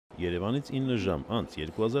Երևանից 9 ժամ անց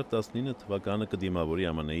 2019 թվականը կդիմավորի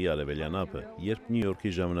ԱՄՆ-ի արևելյան ափը, երբ Նյու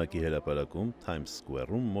Յորքի ժամանակի հրապարակում Times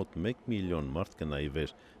Square-ում մոտ 1 միլիոն մարդ կնայի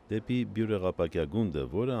վեր դեպի բյուրեղապակյա գունդը,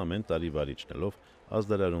 որը ամեն տարի վարիչնելով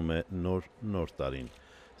ազդարարում է Նոր Տարին։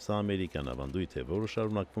 Սա ամերիկյան ավանդույթ է, որը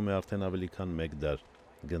շարունակվում է արդեն ավելի քան 1 դար։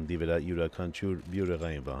 Գնդի վրա յուրաքանչյուր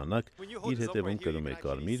բյուրեղային վահանակ իր հետևում կրում է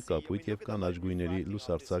կարմիր, կապույտ եւ կանաչ գույների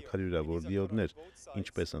լուսարձակ հարյուրավոր դիոդներ,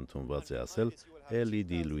 ինչպես ընդունված է ասել,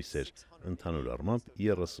 LED լույսեր, ընդհանուր առմամբ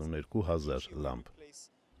 32,000 լամպ։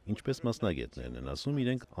 Ինչպես մասնագետներն են ասում,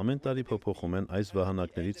 իրենք ամեն տարի փոփոխում են այս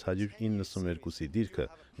վահանակներից 192-ի դիրքը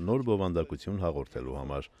նոր բովանդակություն հաղորդելու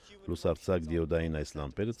համար։ Լուսարձակ դիոդային այս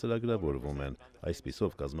լամպերը ծրագրավորվում են,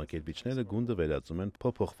 այսպիսով կազմակերպիչները գունդը վերածում են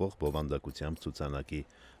փոփոխվող բովանդակությամբ ցուցանակի։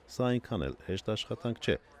 Սա այնքան էլ հեշտ աշխատանք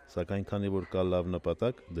չէ, սակայն քանի որ կա լավ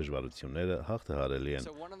նպատակ, դժվարությունները հաղթահարելի են։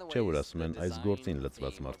 Չէ՞ որ ասում են այս գործին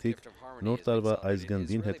լծված մարդիկ, Նոր տարվա այս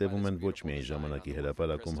գնդին հետևում են ոչ միայն ժամանակի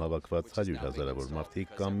հրապարակում հավաքված 100,000-ավոր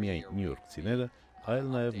մարդիկ կամ միայն նյույորքցիները,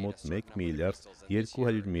 այլ նաև մոտ 1 միլիարդ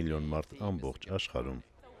 200 միլիոն մարդ ամբողջ աշխարհում։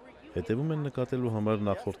 Հետևում են նկատելու համար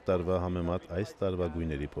նախորդ տարվա համեմատ այս տարվա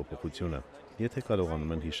գույների փոփոխությունը, եթե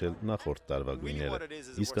կարողանում են հիշել նախորդ տարվա գույները։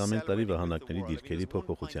 Իսկ ամեն տարի վահանակների դիրքերի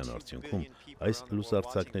փոփոխության արդյունքում այս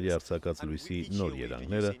լուսարձակների արձակած լույսի նոր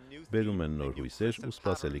երանգները բերում են նոր հույսեր ու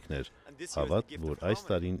սպասելիքներ, հավատ, որ այս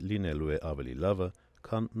տարին լինելու է ավելի լավը,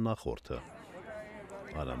 քան նախորդը։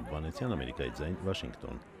 Արամ Վանեցյան, Ամերիկայի ձայն,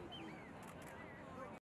 Վաշինգտոն։